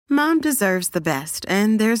Mom deserves the best,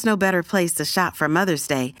 and there's no better place to shop for Mother's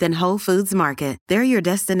Day than Whole Foods Market. They're your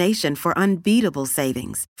destination for unbeatable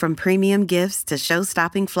savings, from premium gifts to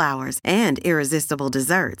show-stopping flowers and irresistible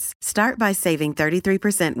desserts. Start by saving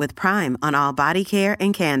 33% with Prime on all body care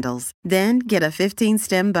and candles. Then get a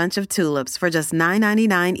 15-stem bunch of tulips for just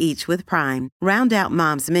 $9.99 each with Prime. Round out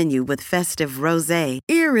Mom's menu with festive rosé,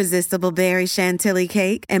 irresistible berry chantilly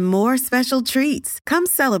cake, and more special treats. Come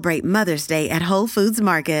celebrate Mother's Day at Whole Foods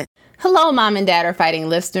Market. Hello, Mom and Dad are fighting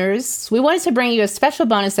listeners. We wanted to bring you a special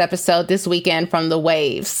bonus episode this weekend from The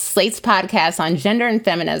Waves, Slate's podcast on gender and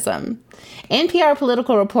feminism. NPR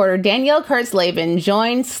political reporter Danielle Kurtzleben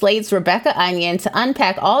joined Slate's Rebecca Onion to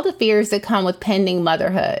unpack all the fears that come with pending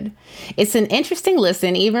motherhood. It's an interesting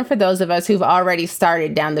listen, even for those of us who've already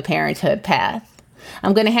started down the parenthood path.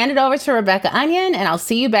 I'm going to hand it over to Rebecca Onion, and I'll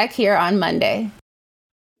see you back here on Monday.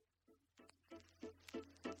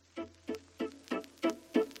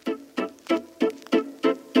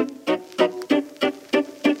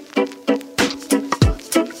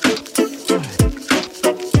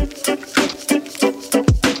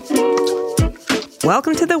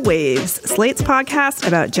 Welcome to The Waves, Slate's podcast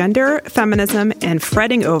about gender, feminism, and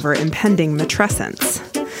fretting over impending matrescence.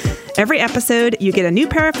 Every episode, you get a new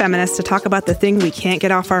pair of feminists to talk about the thing we can't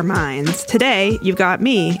get off our minds. Today, you've got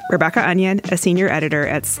me, Rebecca Onion, a senior editor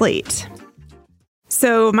at Slate.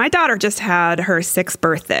 So my daughter just had her 6th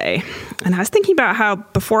birthday, and I was thinking about how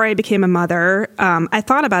before I became a mother, I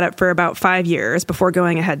thought about it for about 5 years before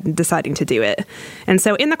going ahead and deciding to do it. And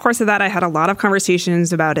so in the course of that, I had a lot of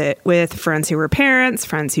conversations about it with friends who were parents,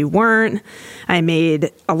 friends who weren't. I made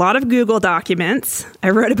a lot of Google documents.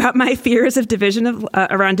 I wrote about my fears of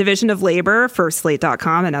around division of labor for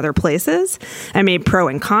Slate.com and other places. I made pro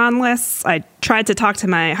and con lists. I tried to talk to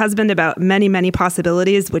my husband about many, many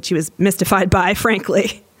possibilities, which he was mystified by, frankly.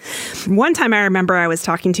 One time I remember I was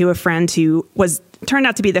talking to a friend who turned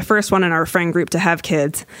out to be the first one in our friend group to have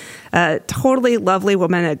kids. A totally lovely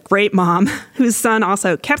woman, a great mom, whose son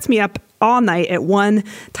also kept me up all night at one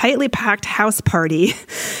tightly packed house party,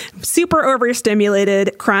 super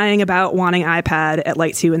overstimulated, crying about wanting iPad at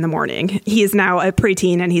like 2 a.m. He is now a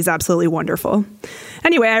preteen and he's absolutely wonderful.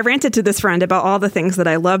 Anyway, I ranted to this friend about all the things that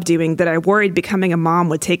I love doing that I worried becoming a mom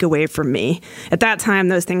would take away from me. At that time,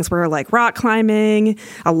 those things were like rock climbing,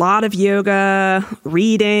 a lot of yoga,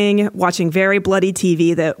 reading, watching very bloody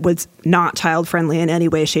TV that was not child-friendly in any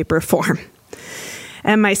way, shape, or form.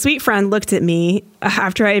 And my sweet friend looked at me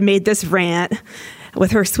after I made this rant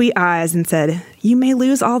with her sweet eyes and said, "You may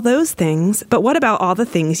lose all those things, but what about all the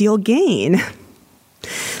things you'll gain?"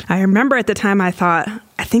 I remember at the time I thought,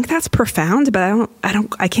 I think that's profound, but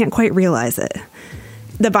I can't quite realize it.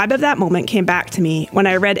 The vibe of that moment came back to me when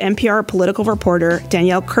I read NPR political reporter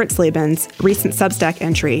Danielle Kurtzleben's recent Substack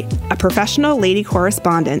entry, "A Professional Lady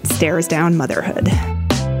Correspondent Stares Down Motherhood."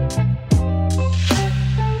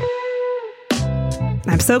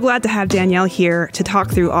 I'm so glad to have Danielle here to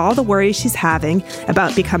talk through all the worries she's having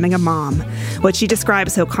about becoming a mom, what she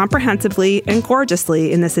describes so comprehensively and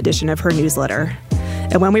gorgeously in this edition of her newsletter.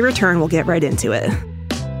 And when we return, we'll get right into it.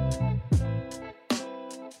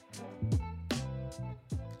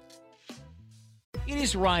 It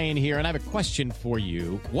is Ryan here, and I have a question for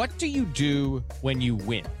you. What do you do when you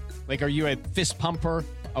win? Like, are you a fist pumper,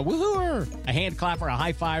 a woohooer, a hand clapper, a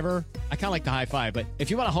high fiver? I kind of like the high five, but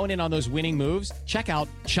if you want to hone in on those winning moves, check out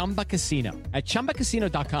Chumba Casino. At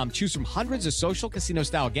ChumbaCasino.com, choose from hundreds of social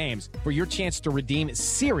casino-style games for your chance to redeem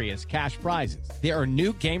serious cash prizes. There are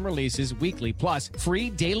new game releases weekly, plus free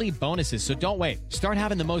daily bonuses. So don't wait. Start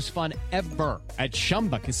having the most fun ever at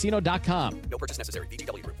ChumbaCasino.com. No purchase necessary.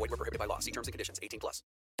 VGW. Void where prohibited by law. See terms and conditions. 18+.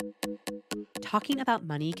 Talking about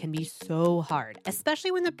money can be so hard,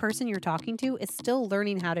 especially when the person you're talking to is still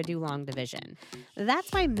learning how to do long division. That's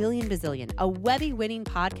why Million Bazillion, a Webby-winning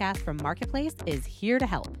podcast from Marketplace, is here to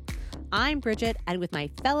help. I'm Bridget, and with my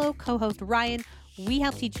fellow co-host Ryan, we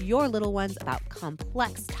help teach your little ones about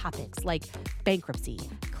complex topics like bankruptcy,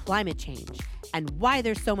 climate change, and why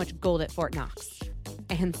there's so much gold at Fort Knox,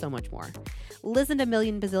 and so much more. Listen to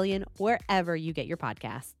Million Bazillion wherever you get your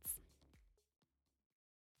podcasts.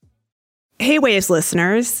 Hey Waves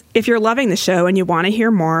listeners, if you're loving the show and you want to hear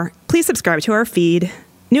more, please subscribe to our feed.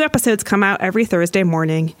 New episodes come out every Thursday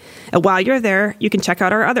morning. And while you're there, you can check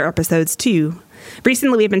out our other episodes too.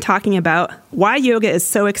 Recently, we've been talking about why yoga is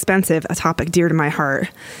so expensive, a topic dear to my heart,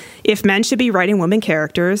 if men should be writing women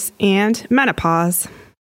characters, and menopause.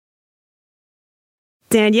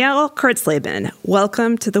 Danielle Kurtzleben,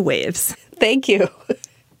 welcome to The Waves. Thank you.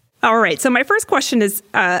 All right. So my first question is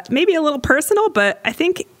maybe a little personal, but I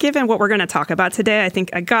think given what we're going to talk about today, I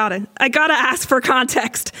think I gotta ask for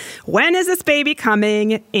context. When is this baby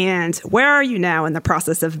coming, and where are you now in the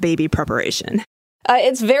process of baby preparation?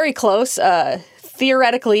 It's very close.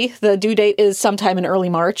 Theoretically, the due date is sometime in early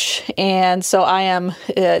March, and so I am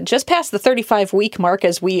just past the 35-week mark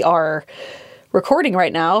as we are recording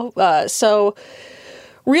right now. So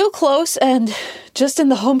real close and just in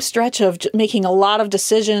the home stretch of making a lot of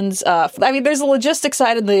decisions. I mean, there's the logistic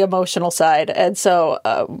side and the emotional side. And so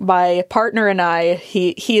my partner and I,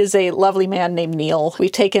 he is a lovely man named Neil.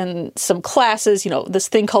 We've taken some classes, this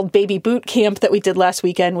thing called Baby Boot Camp that we did last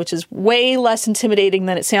weekend, which is way less intimidating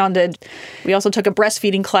than it sounded. We also took a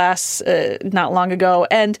breastfeeding class not long ago.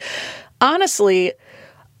 And honestly,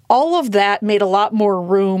 all of that made a lot more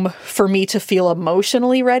room for me to feel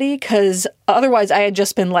emotionally ready, because otherwise I had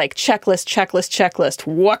just been like, checklist.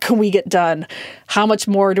 What can we get done? How much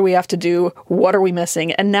more do we have to do? What are we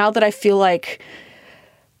missing? And now that I feel like,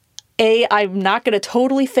 A, I'm not going to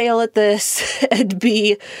totally fail at this, and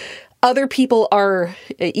B, other people are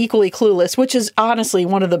equally clueless, which is honestly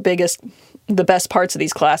one of the best parts of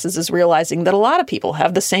these classes, is realizing that a lot of people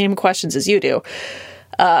have the same questions as you do.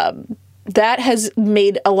 That has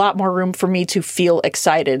made a lot more room for me to feel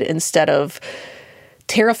excited instead of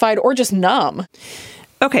terrified or just numb.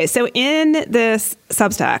 Okay, so in this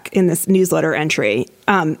Substack, in this newsletter entry,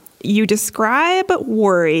 you describe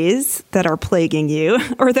worries that are plaguing you,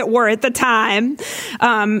 or that were at the time.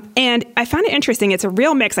 And I found it interesting. It's a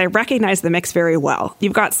real mix. I recognize the mix very well.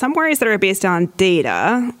 You've got some worries that are based on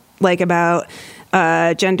data, like about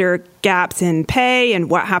gender gaps in pay and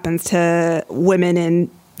what happens to women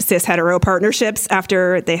in cis hetero partnerships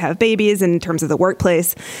after they have babies in terms of the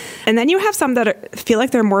workplace. And then you have some that feel like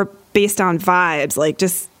they're more based on vibes, like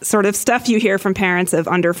just sort of stuff you hear from parents of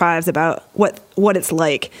under fives about what it's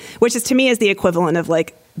like, which is to me is the equivalent of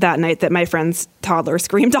like that night that my friend's toddler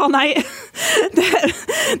screamed all night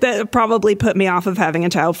that probably put me off of having a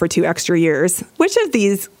child for 2 extra years. Which of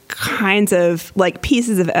these kinds of like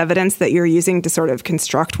pieces of evidence that you're using to sort of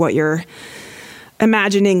construct what you're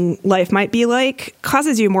imagining life might be like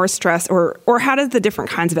causes you more stress, or how does the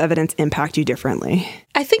different kinds of evidence impact you differently?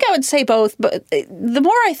 I think I would say both, but the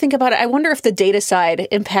more I think about it, I wonder if the data side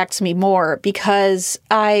impacts me more, because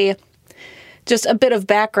just a bit of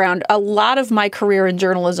background, a lot of my career in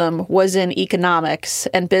journalism was in economics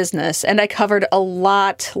and business, and I covered a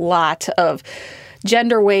lot of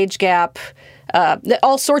gender wage gap,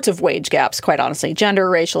 all sorts of wage gaps, quite honestly, gender,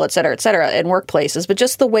 racial, et cetera, in workplaces, but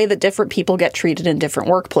just the way that different people get treated in different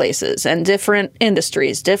workplaces and different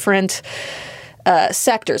industries, different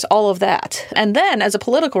sectors, all of that. And then as a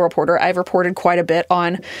political reporter, I've reported quite a bit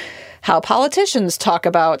on how politicians talk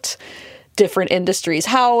about different industries,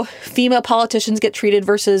 how female politicians get treated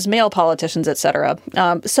versus male politicians, et cetera.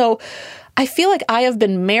 So I feel like I have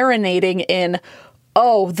been marinating in,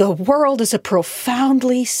 the world is a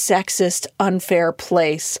profoundly sexist, unfair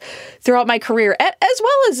place throughout my career, as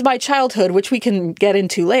well as my childhood, which we can get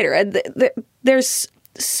into later. And there's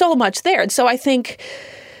so much there. And so I think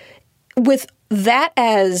with that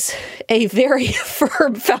as a very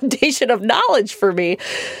firm foundation of knowledge for me,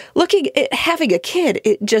 looking at having a kid,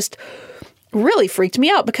 it just really freaked me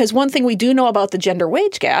out, because one thing we do know about the gender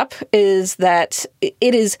wage gap is that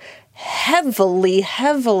it is heavily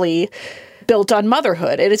built on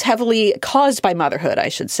motherhood. It is heavily caused by motherhood, I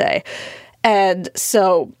should say. And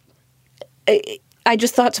so I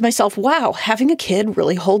just thought to myself, wow, having a kid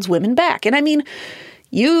really holds women back. And I mean,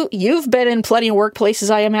 you've been in plenty of workplaces,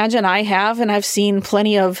 I imagine. I have, and I've seen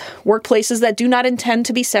plenty of workplaces that do not intend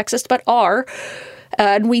to be sexist, but are.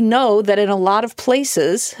 And we know that in a lot of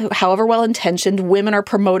places, however well-intentioned, women are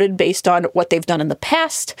promoted based on what they've done in the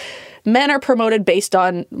past. Men are promoted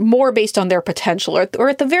more based on their potential, or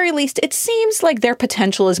at the very least, it seems like their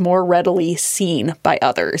potential is more readily seen by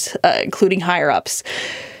others, including higher-ups.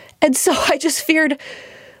 And so I just feared,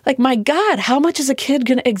 like, my God, how much is a kid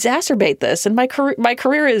going to exacerbate this? And my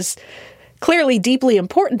career is clearly deeply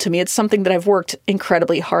important to me. It's something that I've worked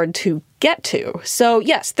incredibly hard to get to. So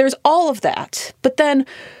yes, there's all of that. But then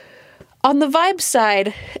on the vibe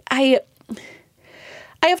side, I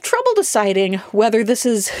have trouble deciding whether this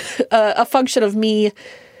is a function of me,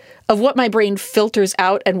 of what my brain filters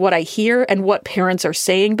out and what I hear and what parents are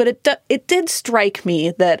saying. But it did strike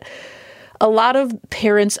me that a lot of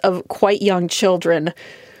parents of quite young children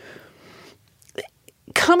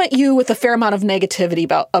come at you with a fair amount of negativity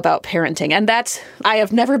about parenting. And I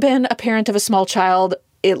have never been a parent of a small child.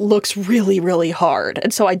 It looks really, really hard.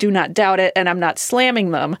 And so I do not doubt it, and I'm not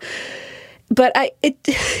slamming them. But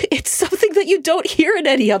it's something that you don't hear in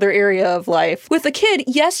any other area of life. With a kid,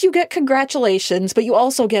 yes, you get congratulations, but you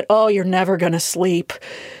also get, oh, you're never going to sleep.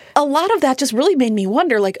 A lot of that just really made me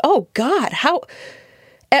wonder, like, oh, God, how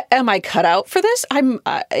am I cut out for this?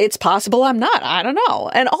 It's possible I'm not. I don't know.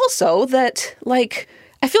 And also that, like,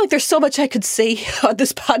 I feel like there's so much I could say on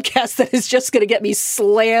this podcast that is just going to get me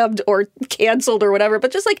slammed or canceled or whatever.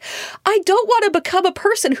 But just like, I don't want to become a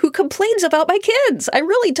person who complains about my kids. I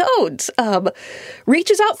really don't.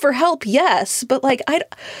 Reaches out for help, yes. But like,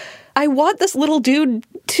 I want this little dude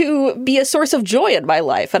to be a source of joy in my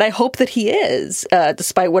life. And I hope that he is,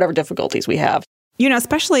 despite whatever difficulties we have. You know,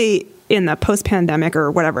 especially in the post-pandemic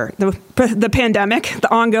or whatever, the pandemic,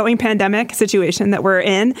 the ongoing pandemic situation that we're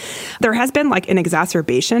in, there has been like an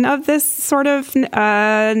exacerbation of this sort of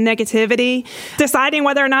negativity. Deciding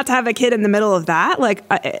whether or not to have a kid in the middle of that, like,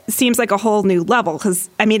 it seems like a whole new level.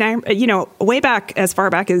 Because, I mean, way back, as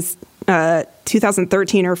far back as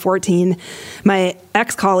 2013 or 14, my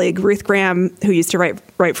ex-colleague, Ruth Graham, who used to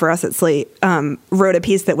write for us at Slate, wrote a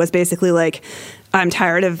piece that was basically like, I'm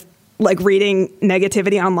tired of like reading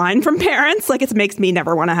negativity online from parents. Like, it makes me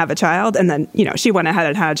never want to have a child. And then, you know, she went ahead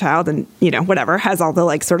and had a child and, you know, whatever, has all the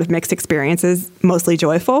like sort of mixed experiences, mostly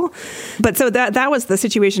joyful. But so that was the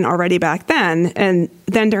situation already back then. And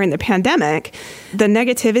then during the pandemic, the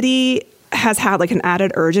negativity has had like an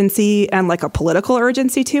added urgency and like a political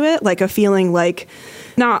urgency to it, like a feeling like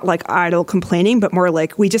not like idle complaining, but more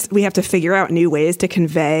like we have to figure out new ways to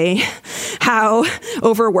convey how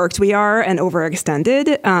overworked we are and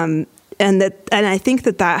overextended. And I think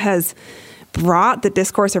that has brought the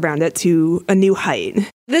discourse around it to a new height.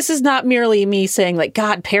 This is not merely me saying like,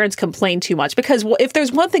 God, parents complain too much, because if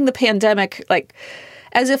there's one thing the pandemic, like,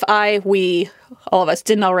 as if we, all of us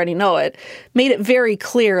didn't already know it, made it very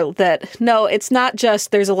clear that, no, it's not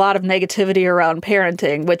just there's a lot of negativity around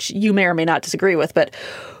parenting, which you may or may not disagree with, but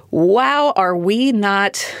wow, are we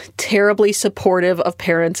not terribly supportive of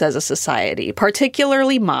parents as a society,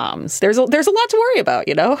 particularly moms? There's a lot to worry about,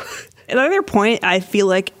 you know? Another point I feel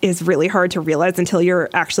like is really hard to realize until you're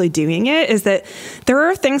actually doing it is that there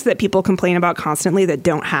are things that people complain about constantly that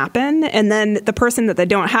don't happen. And then the person that they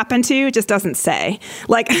don't happen to just doesn't say.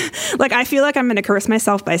 Like I feel like I'm going to curse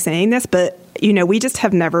myself by saying this, but, you know, we just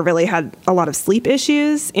have never really had a lot of sleep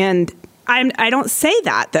issues. And I don't say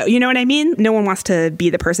that, though. You know what I mean? No one wants to be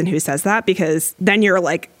the person who says that, because then you're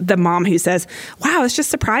like the mom who says, wow, it's just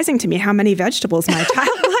surprising to me how many vegetables my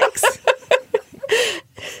child likes.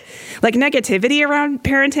 Like, negativity around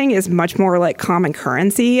parenting is much more like common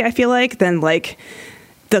currency, I feel like, than like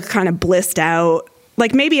the kind of blissed out,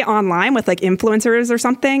 like maybe online with like influencers or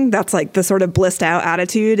something. That's like the sort of blissed out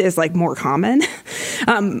attitude is like more common.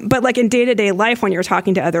 But like in day-to-day life, when you're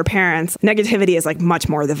talking to other parents, negativity is like much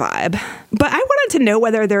more the vibe. But I wanted to know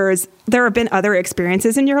whether there have been other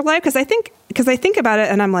experiences in your life, because I think about it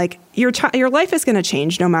and I'm like, your life is going to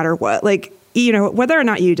change no matter what. Like, you know, whether or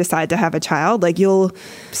not you decide to have a child, like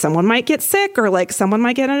someone might get sick, or like someone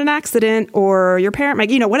might get in an accident, or your parent might,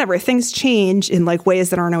 you know, whatever. Things change in like ways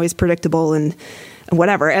that aren't always predictable and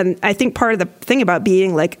whatever. And I think part of the thing about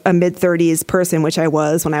being like a mid-30s person, which I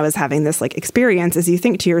was when I was having this like experience, is you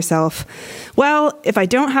think to yourself, well, if I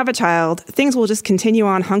don't have a child, things will just continue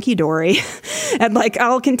on hunky-dory. And like,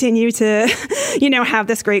 I'll continue to, you know, have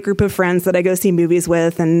this great group of friends that I go see movies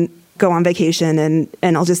with and go on vacation,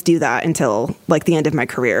 and I'll just do that until like the end of my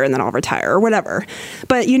career, and then I'll retire or whatever.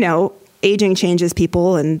 But, you know, aging changes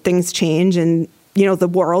people and things change, and, you know, the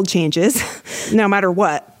world changes no matter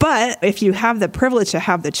what. But if you have the privilege to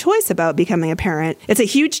have the choice about becoming a parent, it's a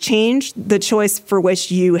huge change, the choice for which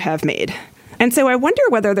you have made. And so I wonder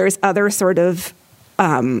whether there's other sort of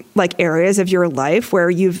like areas of your life where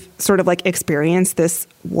you've sort of like experienced this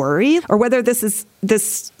worry, or whether this is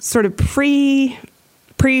this sort of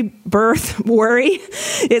pre-birth worry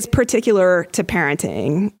is particular to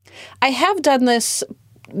parenting. I have done this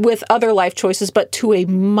with other life choices, but to a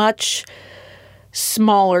much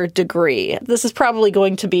smaller degree. This is probably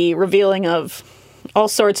going to be revealing of all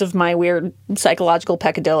sorts of my weird psychological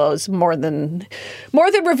peccadillos, more than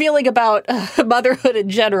revealing about motherhood in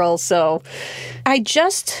general. So I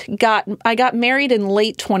got married in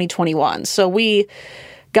late 2021. So we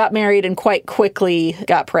got married and quite quickly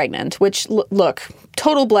got pregnant, which, look,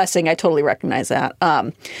 total blessing. I totally recognize that.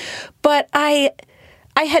 But I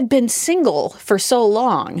had been single for so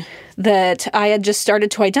long that I had just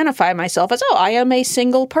started to identify myself as, I am a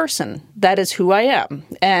single person. That is who I am.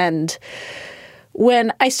 And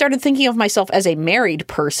when I started thinking of myself as a married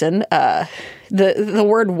person, the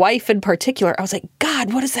word wife in particular, I was like,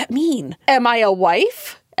 God, what does that mean? Am I a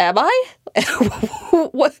wife? Am I?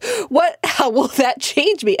 How will that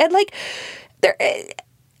change me? And like, there,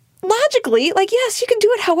 logically, like, yes, you can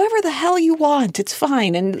do it however the hell you want. It's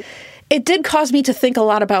fine. And it did cause me to think a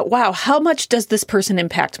lot about, wow, how much does this person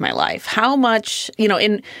impact my life? How much,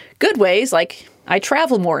 in good ways, like I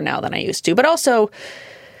travel more now than I used to, but also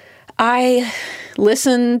I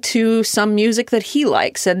listen to some music that he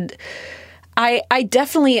likes. And I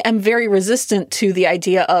definitely am very resistant to the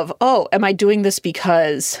idea of, oh, am I doing this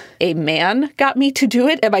because a man got me to do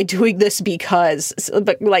it? Am I doing this because,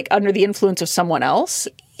 like, under the influence of someone else?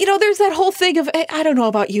 There's that whole thing of, I don't know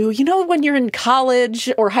about you, when you're in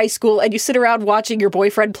college or high school and you sit around watching your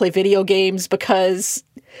boyfriend play video games because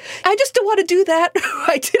I just don't want to do that.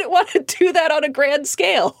 I didn't want to do that on a grand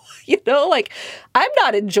scale. Like, I'm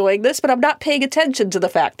not enjoying this, but I'm not paying attention to the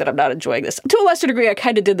fact that I'm not enjoying this. To a lesser degree, I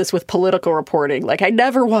kind of did this with political reporting. Like, I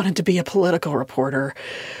never wanted to be a political reporter.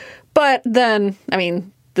 But then,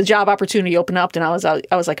 the job opportunity opened up and I was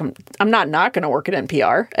like, I'm not going to work at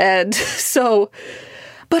NPR. And so,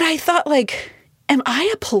 but I thought, like, am I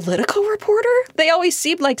a political reporter? They always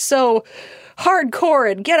seemed like so hardcore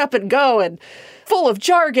and get up and go and full of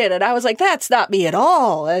jargon. And I was like, that's not me at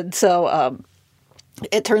all. And so,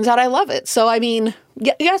 it turns out I love it. So,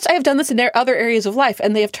 yes, I have done this in other areas of life,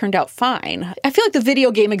 and they have turned out fine. I feel like the video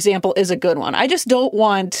game example is a good one. I just don't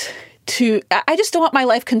want my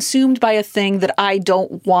life consumed by a thing that I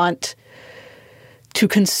don't want to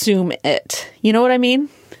consume it. You know what I mean?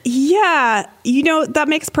 Yeah, that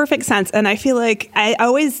makes perfect sense. And I feel like I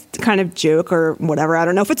always kind of joke or whatever. I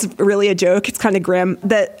don't know if it's really a joke. It's kind of grim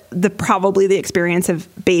that probably the experience of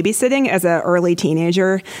babysitting as an early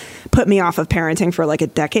teenager put me off of parenting for like a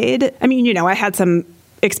decade. I had some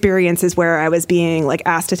experiences where I was being like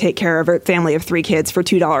asked to take care of a family of 3 kids for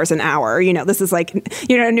 $2 an hour. This is like,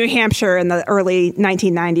 New Hampshire in the early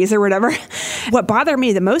 1990s or whatever. What bothered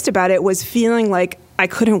me the most about it was feeling like I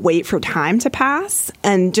couldn't wait for time to pass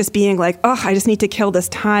and just being like, oh, I just need to kill this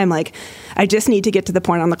time. Like, I just need to get to the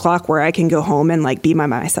point on the clock where I can go home and like be by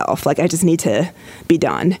myself. Like, I just need to be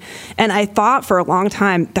done. And I thought for a long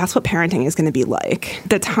time, that's what parenting is going to be like.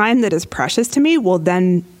 The time that is precious to me will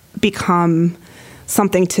then become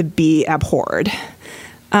something to be abhorred,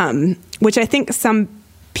 which I think some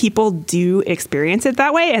people do experience it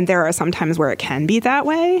that way. And there are some times where it can be that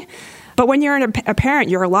way. But when you're a parent,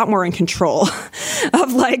 you're a lot more in control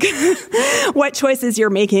of like what choices you're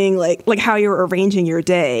making, like how you're arranging your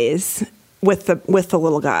days with the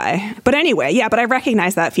little guy. But anyway, yeah, but I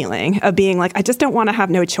recognize that feeling of being like, I just don't want to have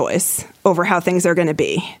no choice over how things are going to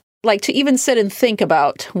be. Like to even sit and think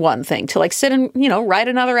about one thing, to like sit and, write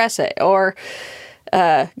another essay or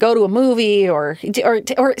go to a movie or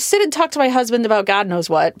sit and talk to my husband about God knows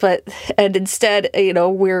what. And instead,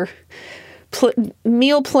 we're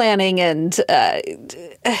meal planning and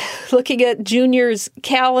looking at Junior's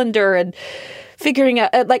calendar and figuring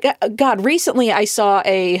out, God, recently I saw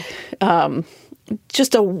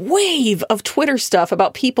just a wave of Twitter stuff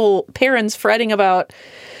about parents fretting about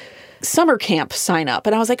summer camp sign up.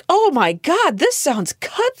 And I was like, oh my God, this sounds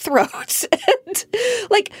cutthroat. And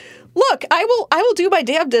like, look, I will do my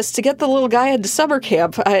damnedest to get the little guy into summer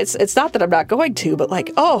camp. It's not that I'm not going to, but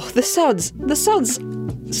like, oh, this sounds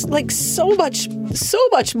like so much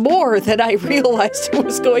more than I realized it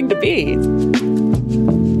was going to be.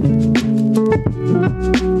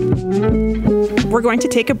 We're going to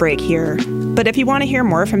take a break here, but if you want to hear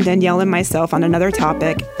more from Danielle and myself on another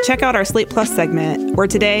topic, check out our Slate Plus segment, where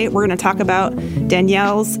today we're going to talk about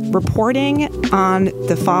Danielle's reporting on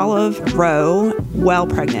the fall of Roe while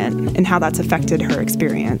pregnant and how that's affected her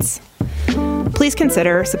experience. Please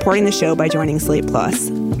consider supporting the show by joining Slate Plus.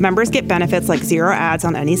 Members get benefits like 0 ads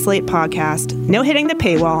on any Slate podcast, no hitting the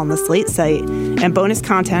paywall on the Slate site, and bonus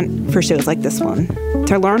content for shows like this one.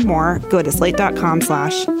 To learn more, go to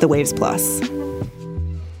slate.com/thewavesplus.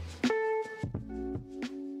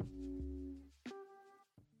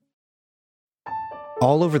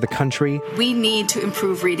 All over the country, we need to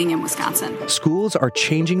improve reading in Wisconsin. Schools are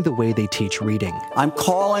changing the way they teach reading. I'm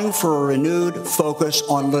calling for a renewed focus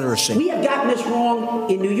on literacy. We have gotten this wrong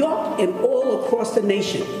in New York and all across the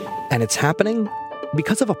nation. And it's happening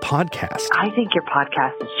because of a podcast. I think your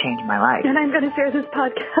podcast has changed my life. And I'm going to share this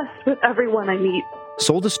podcast with everyone I meet.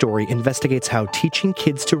 Sold a Story investigates how teaching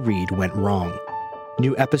kids to read went wrong.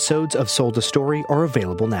 New episodes of Sold a Story are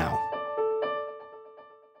available now.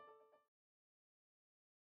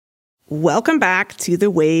 Welcome back to The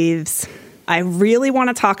Waves. I really want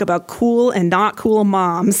to talk about cool and not cool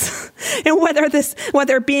moms and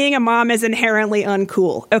whether being a mom is inherently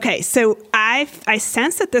uncool. Okay, so I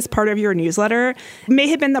sense that this part of your newsletter may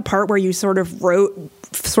have been the part where you sort of wrote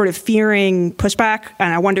sort of fearing pushback,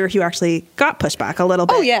 and I wonder if you actually got pushback a little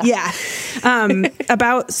bit. Oh, yeah. Yeah.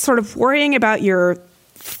 About sort of worrying about your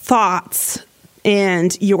thoughts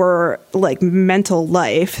and your like mental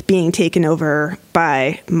life being taken over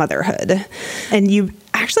by motherhood. And you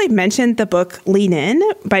actually mentioned the book Lean In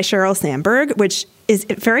by Sheryl Sandberg, which is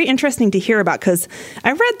very interesting to hear about because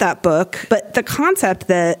I read that book, but the concept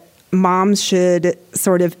that moms should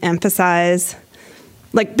sort of emphasize,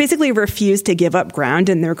 like basically refuse to give up ground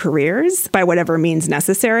in their careers by whatever means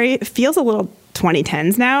necessary, feels a little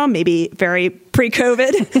 2010s now, maybe very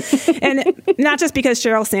pre-COVID. And not just because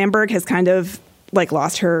Sheryl Sandberg has kind of like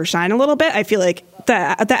lost her shine a little bit. I feel like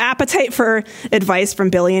the appetite for advice from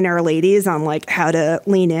billionaire ladies on like how to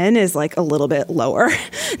lean in is like a little bit lower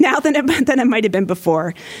now than it might have been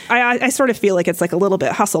before. I sort of feel like it's like a little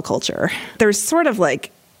bit hustle culture. There's sort of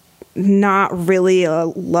like not really a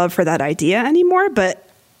love for that idea anymore, but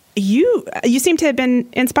you seem to have been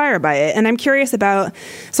inspired by it. And I'm curious about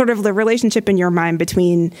sort of the relationship in your mind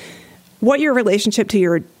between what your relationship to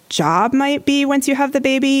your job might be once you have the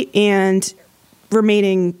baby and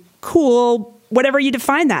remaining cool, whatever you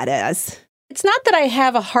define that as. It's not that I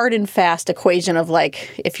have a hard and fast equation of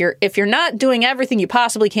like, if you're not doing everything you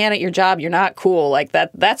possibly can at your job, you're not cool. Like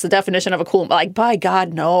that's the definition of a cool, like, by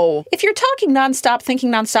God, no. If you're talking nonstop,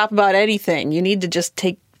 thinking nonstop about anything, you need to just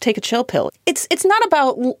take a chill pill. It's not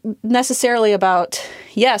about necessarily about,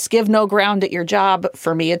 yes, give no ground at your job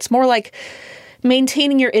for me. It's more like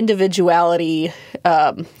maintaining your individuality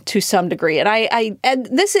to some degree. And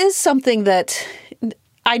this is something that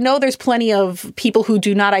I know there's plenty of people who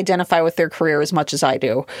do not identify with their career as much as I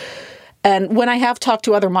do. And when I have talked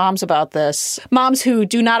to other moms about this, moms who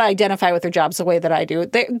do not identify with their jobs the way that I do,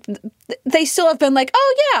 they still have been like,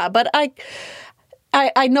 oh yeah, but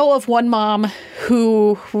I know of one mom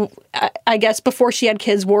who I guess before she had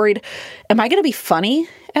kids worried, am I going to be funny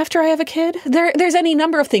after I have a kid? There's any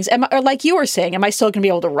number of things. Or like you were saying, am I still going to be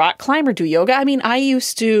able to rock climb or do yoga? I mean, I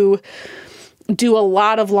used to do a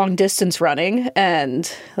lot of long distance running, and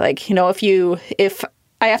like, you know, if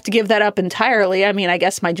I have to give that up entirely, I mean, I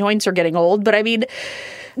guess my joints are getting old, but I mean,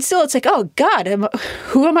 still it's like, oh God,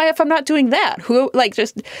 who am I if I'm not doing that?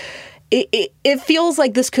 It feels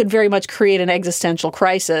like this could very much create an existential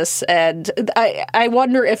crisis, and I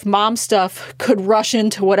wonder if mom stuff could rush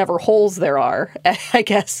into whatever holes there are, I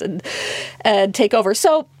guess, and take over.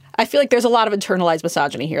 So I feel like there's a lot of internalized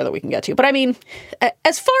misogyny here that we can get to. But I mean,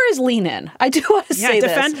 as far as Lean In, I do want to say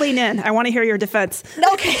defend Lean In. I want to hear your defense.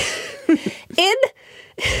 Okay.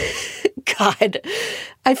 God,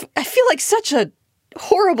 I feel like such a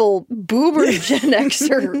horrible boomer Gen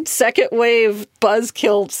Xer second wave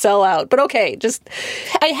buzzkill sellout. But okay,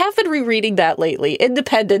 I have been rereading that lately,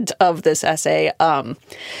 independent of this essay,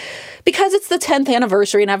 because it's the 10th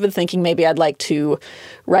anniversary, and I've been thinking maybe I'd like to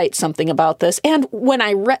write something about this. And when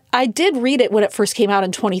I did read it when it first came out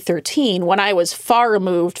in 2013, when I was far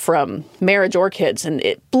removed from marriage or kids, and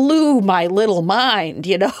it blew my little mind,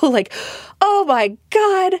 you know, like, oh my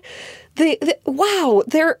God, wow,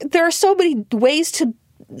 there are so many ways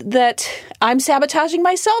that I'm sabotaging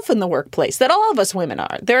myself in the workplace, that all of us women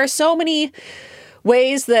are. There are so many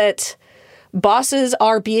ways that bosses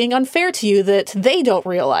are being unfair to you that they don't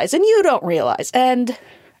realize and you don't realize. And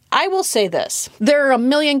I will say this. There are a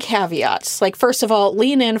million caveats. Like, first of all,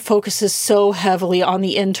 Lean In focuses so heavily on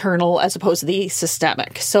the internal as opposed to the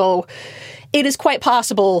systemic. So it is quite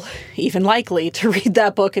possible, even likely, to read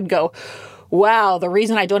that book and go, wow, the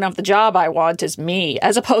reason I don't have the job I want is me.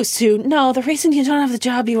 As opposed to, no, the reason you don't have the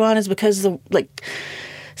job you want is because of the, like,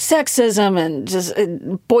 sexism and just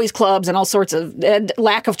boys clubs and all sorts of, and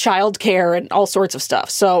lack of childcare and all sorts of stuff.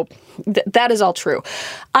 So that is all true.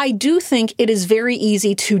 I do think it is very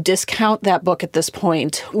easy to discount that book at this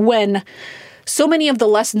point when so many of the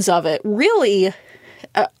lessons of it really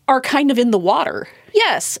are kind of in the water.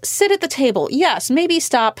 Yes, sit at the table. Yes, maybe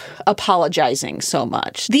stop apologizing so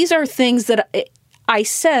much. These are things that I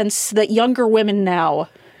sense that younger women now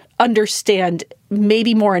understand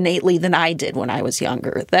maybe more innately than I did when I was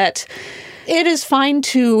younger, that it is fine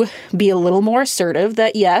to be a little more assertive,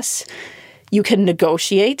 that yes, you can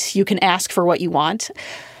negotiate, you can ask for what you want,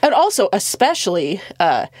 and also especially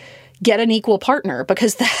get an equal partner,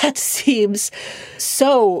 because that seems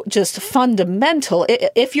so just fundamental.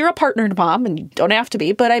 If you're a partnered mom, and you don't have to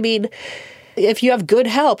be, but I mean, if you have good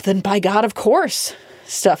help, then by God, of course,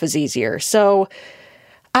 stuff is easier. So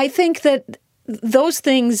I think that those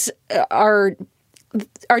things are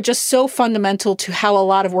just so fundamental to how a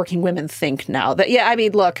lot of working women think now. That, yeah, I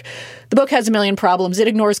mean, look, the book has a million problems. It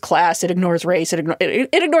ignores class, it ignores race, it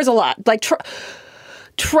ignores a lot. Like,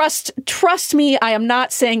 trust me, I am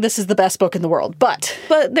not saying this is the best book in the world, but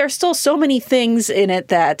there's still so many things in it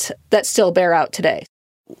that still bear out today.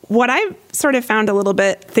 What I've sort of found a little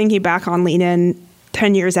bit thinking back on Lean In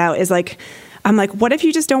 10 years out is like, I'm like, what if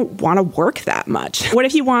you just don't want to work that much? What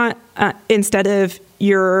if you want, instead of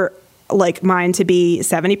your like mind to be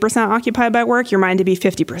 70% occupied by work, your mind to be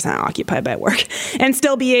 50% occupied by work and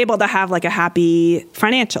still be able to have like a happy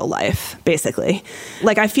financial life, basically.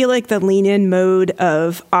 Like, I feel like the Lean In mode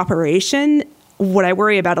of operation, what I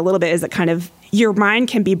worry about a little bit is that kind of your mind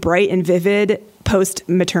can be bright and vivid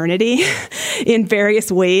post-maternity in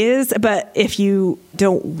various ways. But if you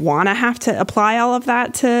don't want to have to apply all of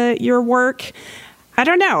that to your work, I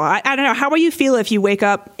don't know. I don't know. How will you feel if you wake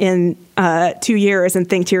up in 2 years and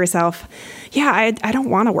think to yourself, yeah, I don't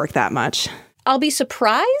want to work that much? I'll be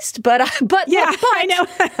surprised, but yeah, look, I know.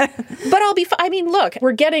 But I'll be, I mean, look,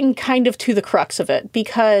 we're getting kind of to the crux of it,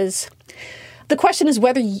 because the question is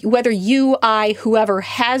whether you, I, whoever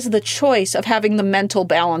has the choice of having the mental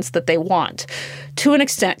balance that they want. To an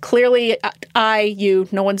extent, clearly, you,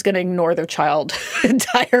 no one's going to ignore their child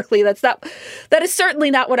entirely. That is certainly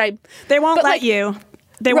not what They won't let you.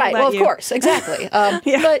 They won't right. let Well, you. of course, exactly.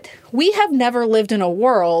 Yeah. But we have never lived in a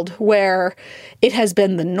world where it has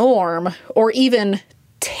been the norm or even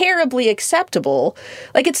terribly acceptable.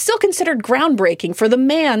 Like, it's still considered groundbreaking for the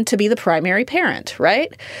man to be the primary parent,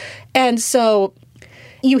 right? And so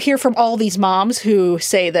you hear from all these moms who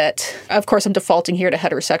say that, of course, I'm defaulting here to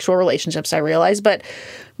heterosexual relationships, I realize, but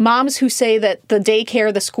moms who say that the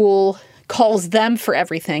daycare, the school calls them for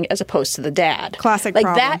everything as opposed to the dad. Classic like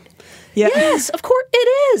problem. That. Yeah. Yes, of course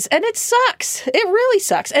it is. And it sucks. It really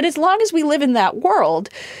sucks. And as long as we live in that world,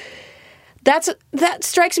 that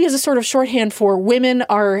strikes me as a sort of shorthand for women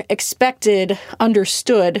are expected,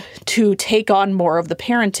 understood, to take on more of the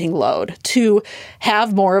parenting load, to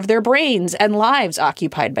have more of their brains and lives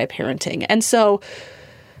occupied by parenting. And so,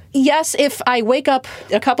 yes, if I wake up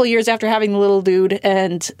a couple years after having the little dude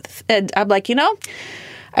and I'm like,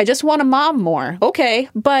 I just want a mom more. Okay.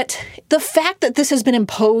 But the fact that this has been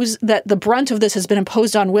imposed, that the brunt of this has been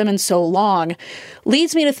imposed on women so long,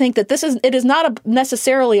 leads me to think that it is not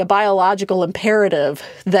necessarily a biological imperative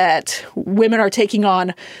that women are taking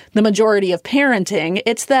on the majority of parenting.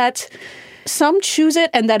 It's that some choose it,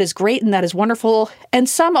 and that is great, and that is wonderful. And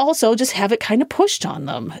some also just have it kind of pushed on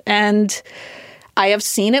them. And I have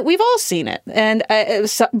seen it. We've all seen it. And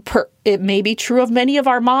it may be true of many of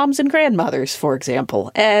our moms and grandmothers, for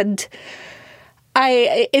example. And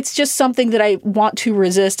it's just something that I want to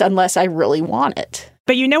resist unless I really want it.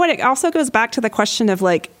 But you know what? It also goes back to the question of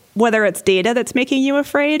like, whether it's data that's making you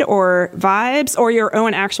afraid or vibes or your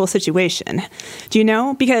own actual situation. Do you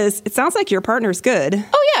know? Because it sounds like your partner's good.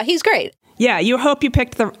 Oh, yeah. He's great. Yeah. You hope you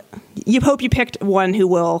picked one who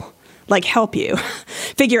will like help you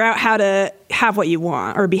figure out how to have what you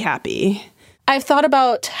want or be happy. I've thought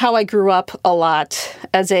about how I grew up a lot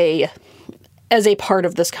as a part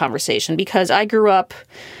of this conversation, because I grew up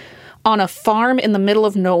on a farm in the middle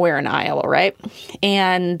of nowhere in Iowa, right?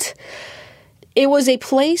 And it was a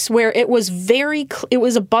place where it was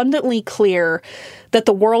abundantly clear that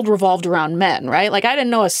the world revolved around men, right? Like, I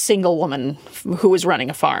didn't know a single woman who was running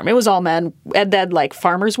a farm. It was all men, and then like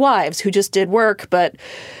farmers' wives who just did work, but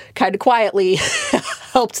kind of quietly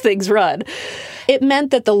helped things run. It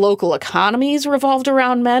meant that the local economies revolved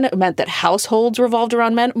around men. It meant that households revolved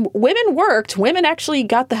around men. Women worked. Women actually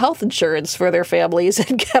got the health insurance for their families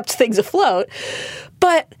and kept things afloat.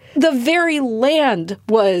 But the very land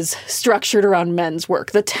was structured around men's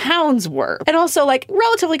work. The towns were. And also, like,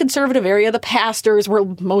 relatively conservative area, the pastors were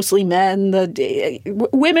mostly men.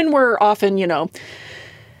 Women were often,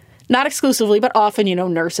 not exclusively, but often,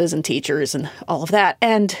 nurses and teachers and all of that.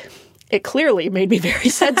 And it clearly made me very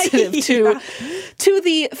sensitive to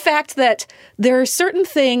the fact that there are certain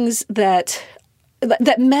things that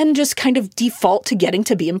men just kind of default to getting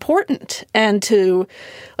to be important, and to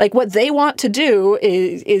like what they want to do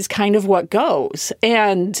is kind of what goes.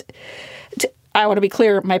 And I want to be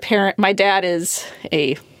clear, my dad is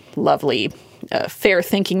a lovely, fair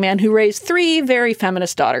thinking man who raised 3 very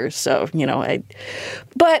feminist daughters. So,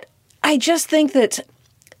 but I just think that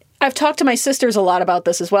I've talked to my sisters a lot about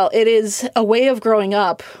this as well. It is a way of growing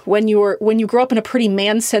up. When you grow up in a pretty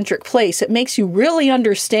man-centric place, it makes you really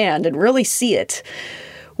understand and really see it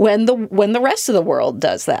when the rest of the world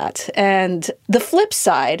does that. And the flip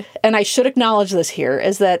side, and I should acknowledge this here,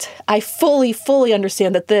 is that I fully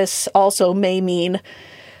understand that this also may mean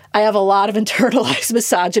I have a lot of internalized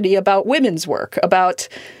misogyny about women's work, about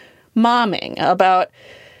momming, about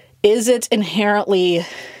is it inherently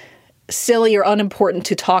silly or unimportant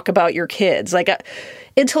to talk about your kids? Like,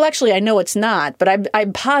 intellectually, I know it's not, but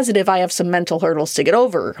I'm positive I have some mental hurdles to get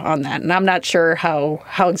over on that, and I'm not sure how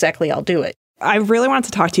exactly I'll do it. I really wanted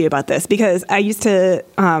to talk to you about this because I used to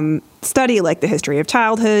study like the history of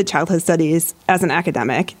childhood studies as an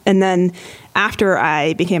academic. And then after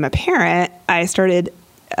I became a parent, I started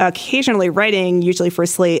occasionally writing, usually for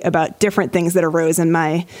Slate, about different things that arose in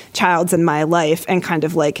my child's and my life and kind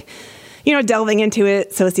of like, you know, delving into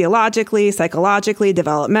it sociologically, psychologically,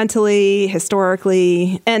 developmentally,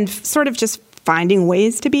 historically, and sort of just finding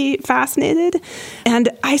ways to be fascinated. And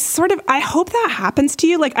I hope that happens to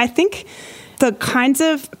you. Like, I think the kinds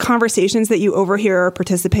of conversations that you overhear or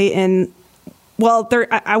participate in, well,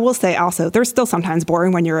 I will say also, they're still sometimes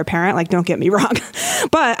boring when you're a parent, like, don't get me wrong.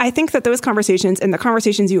 But I think that those conversations and the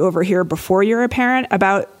conversations you overhear before you're a parent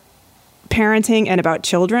about parenting and about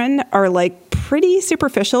children are like pretty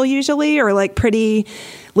superficial usually, or like pretty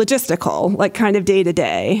logistical, like kind of day to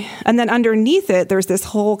day. And then underneath it, there's this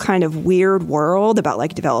whole kind of weird world about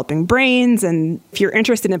like developing brains. And if you're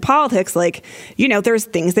interested in politics, like, you know, there's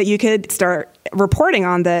things that you could start reporting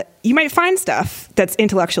on that you might find stuff that's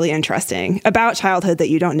intellectually interesting about childhood that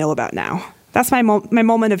you don't know about now. That's my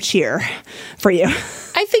moment of cheer for you.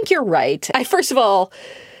 I think you're right. I, first of all,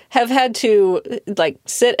 have had to like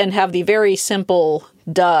sit and have the very simple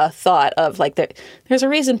thought of like, there's a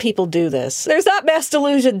reason people do this. There's not mass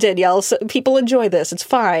delusion, Danielle. So people enjoy this. It's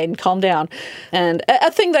fine. Calm down. And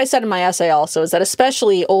a thing that I said in my essay also is that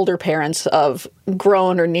especially older parents of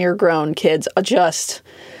grown or near grown kids just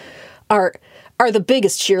are the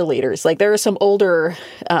biggest cheerleaders. Like, there are some older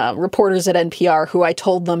reporters at NPR who I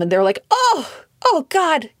told them, and they're like, oh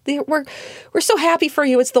God, we're so happy for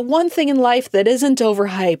you. It's the one thing in life that isn't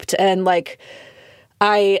overhyped. And like,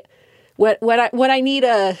 when I need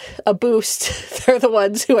a boost, they're the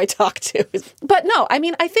ones who I talk to. But no, I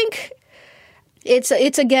mean, I think it's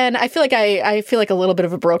again, I feel like I feel like a little bit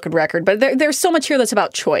of a broken record, but there's so much here that's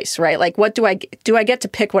about choice, right? Like, what do I get to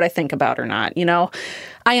pick what I think about or not? You know,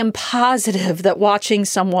 I am positive that watching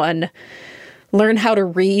someone learn how to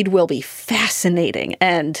read will be fascinating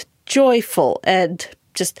and joyful and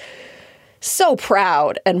just so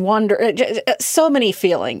proud and wonder, so many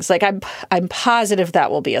feelings. Like, I'm positive that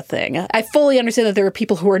will be a thing. I fully understand that there are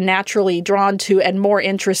people who are naturally drawn to and more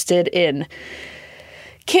interested in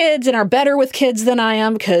kids and are better with kids than I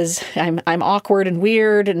am because I'm awkward and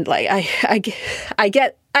weird, and like I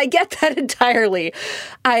get that entirely.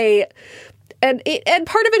 And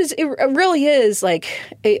part of it is, it really is like,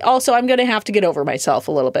 also, I'm going to have to get over myself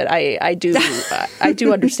a little bit. I do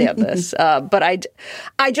understand this, but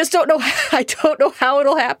I just don't know. I don't know how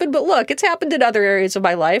it'll happen. But look, it's happened in other areas of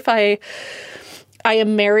my life. I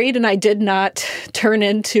am married, and I did not turn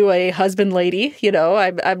into a husband lady. You know,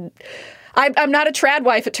 I'm not a trad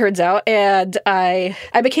wife, it turns out, and I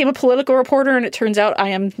became a political reporter, and it turns out I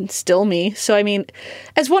am still me. So, I mean,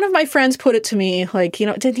 as one of my friends put it to me, like, you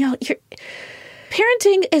know, Danielle,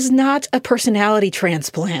 parenting is not a personality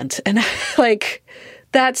transplant. And like,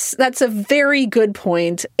 that's a very good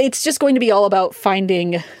point. It's just going to be all about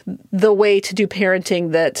finding the way to do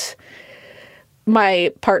parenting that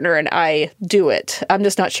my partner and I do it. I'm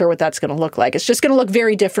just not sure what that's going to look like. It's just going to look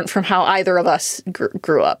very different from how either of us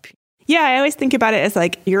grew up. Yeah, I always think about it as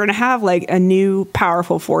like, you're going to have like a new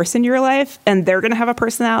powerful force in your life, and they're going to have a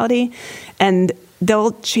personality, and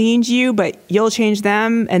they'll change you, but you'll change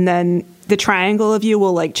them. And then the triangle of you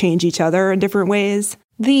will like change each other in different ways.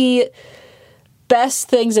 The best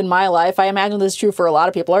things in my life, I imagine this is true for a lot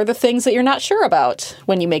of people, are the things that you're not sure about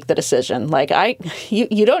when you make the decision. Like,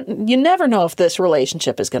 you never know if this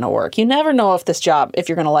relationship is going to work. You never know if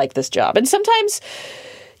you're going to like this job. And sometimes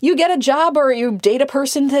you get a job or you date a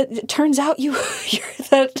person that it turns out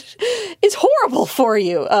that is horrible for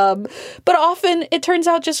you. But often it turns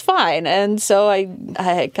out just fine. And so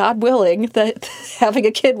I God willing, that having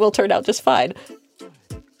a kid will turn out just fine.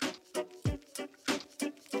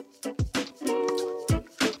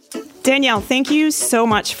 Danielle, thank you so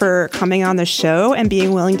much for coming on the show and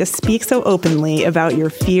being willing to speak so openly about your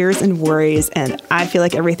fears and worries. And I feel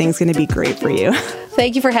like everything's going to be great for you.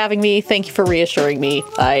 Thank you for having me. Thank you for reassuring me.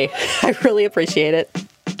 I really appreciate it.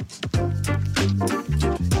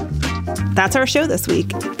 That's our show this week.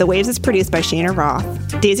 The Waves is produced by Shana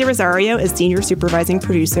Roth. Daisy Rosario is senior supervising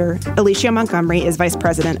producer. Alicia Montgomery is vice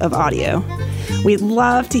president of audio. We'd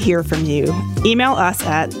love to hear from you. Email us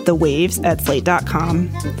at thewaves@slate.com.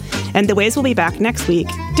 And The Waves will be back next week.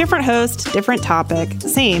 Different host, different topic,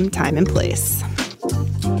 same time and place.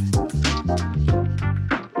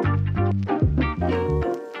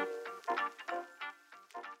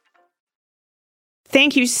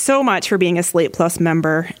 Thank you so much for being a Slate Plus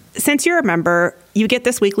member. Since you're a member, you get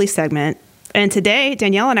this weekly segment, And today,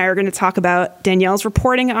 Danielle and I are going to talk about Danielle's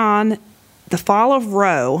reporting on the fall of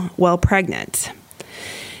Roe while pregnant.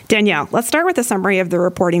 Danielle, let's start with a summary of the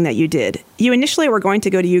reporting that you did. You initially were going to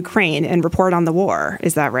go to Ukraine and report on the war.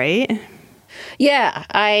 Is that right? Yeah,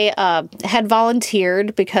 I had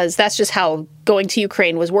volunteered because that's just how going to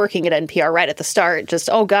Ukraine was working at NPR right at the start. Just,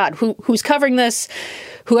 oh God, who's covering this?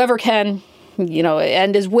 Whoever can,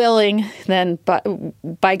 and is willing, then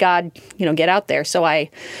by God, get out there. So I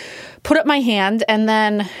put up my hand, and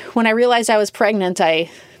then when I realized I was pregnant, it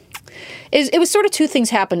was sort of two things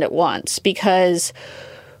happened at once, because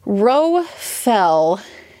Roe fell,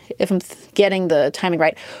 if I'm getting the timing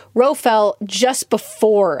right, Roe fell just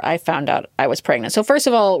before I found out I was pregnant. So first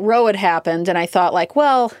of all, Roe had happened, and I thought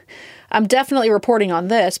well, I'm definitely reporting on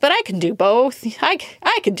this, but I can do both. I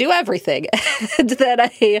can do everything. And then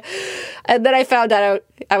I found out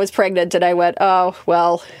I was pregnant, and I went, oh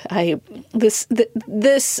well,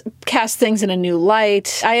 this cast things in a new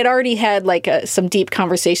light. I had already had some deep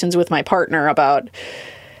conversations with my partner about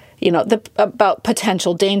about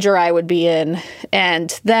potential danger I would be in,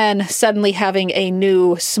 and then suddenly having a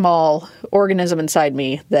new small organism inside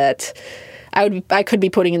me that I could be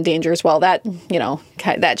putting in danger as well. That,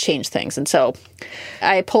 that changed things. And so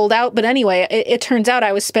I pulled out. But anyway, it turns out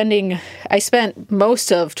I spent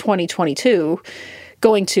most of 2022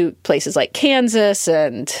 going to places like Kansas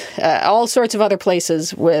and all sorts of other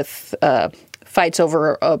places with fights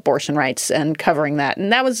over abortion rights and covering that.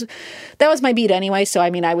 And that was my beat anyway. So,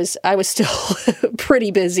 I was still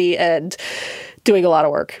pretty busy and doing a lot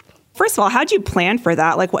of work. First of all, how'd you plan for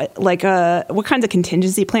that? What kinds of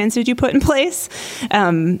contingency plans did you put in place?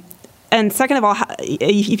 And second of all,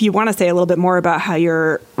 if you want to say a little bit more about how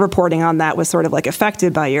your reporting on that was sort of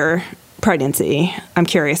affected by your pregnancy, I'm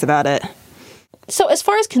curious about it. So as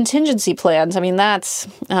far as contingency plans, that's,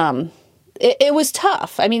 it was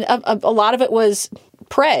tough. A lot of it was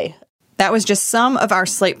pray. That was just some of our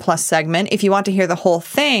Slate Plus segment. If you want to hear the whole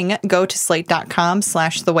thing, go to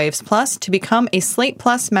slate.com/thewavesplus to become a Slate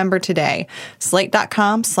Plus member today.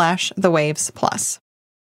 Slate.com/thewavesplus.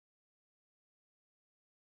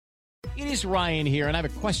 It is Ryan here, and I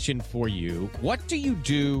have a question for you. What do you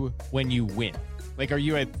do when you win? Are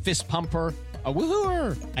you a fist pumper, a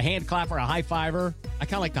woohooer, a hand clapper, a high fiver? I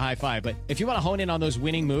kind of like the high five, but if you want to hone in on those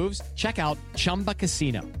winning moves, check out Chumba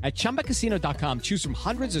Casino. At ChumbaCasino.com, choose from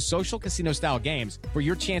hundreds of social casino-style games for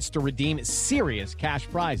your chance to redeem serious cash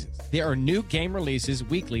prizes. There are new game releases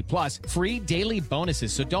weekly, plus free daily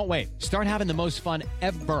bonuses. So don't wait. Start having the most fun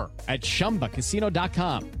ever at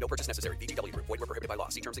ChumbaCasino.com. No purchase necessary. VGW Group. Void where prohibited by law.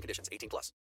 See terms and conditions. 18+.